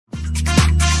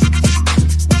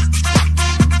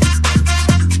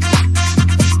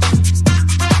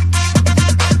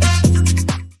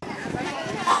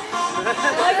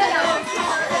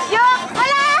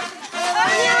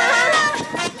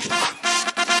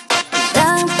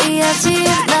거지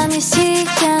난 이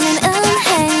시간은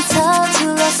은행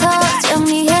서툴러서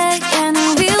정리해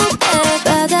얘는 위험해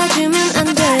받아주면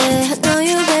안돼 No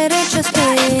you better trust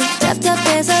me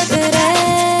답답해서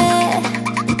그래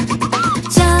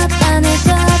저번에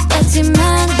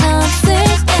떴었지만 없을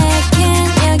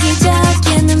때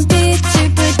여기저기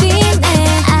눈빛을 불빛내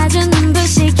아주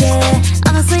눈부시게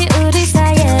Honestly 우리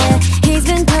사이에 He's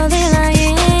been totally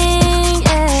lying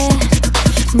yeah.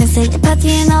 내 생일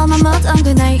파티에 너만 보던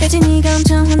그날 여진이가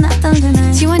엄청 혼났던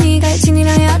그날 지원이가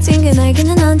일진이랑 헤어진 그날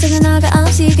그는 언제나 너가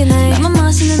없이 그날 너만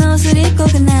멋있는 옷을 입고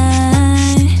그날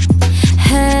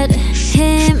Heard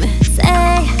him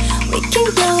say We can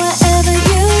go wherever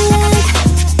you like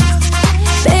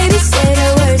Baby say the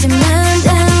words and man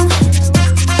down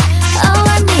All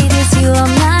I need is you on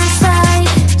my side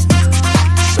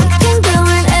We can go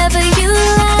wherever you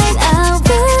like I'll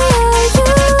be you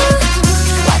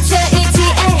What's your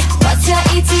ETA? What's your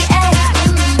ETA?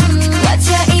 What's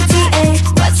your ETA?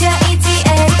 What's your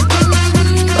ETA?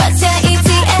 What's your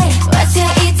ETA? What's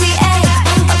your ETA?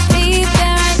 I'll be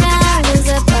there right now There's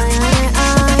a boy on your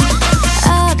arm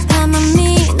아파만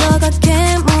미 너가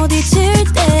꽤못 잊을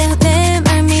때 내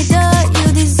말 믿어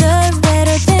You deserve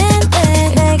better than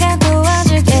that 내가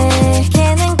도와줄게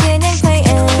걔는 그냥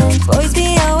playing Boys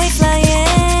be always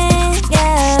lying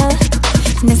yeah.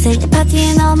 내 생일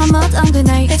파티에 너만 보던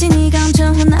그날 여진이가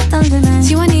엄청 혼났던 그날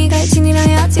지원이가 일진이랑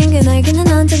헤어진 그날 그는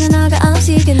언제나 너가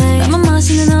없이 그날 너만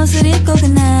멋있는 옷을 입고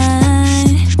그날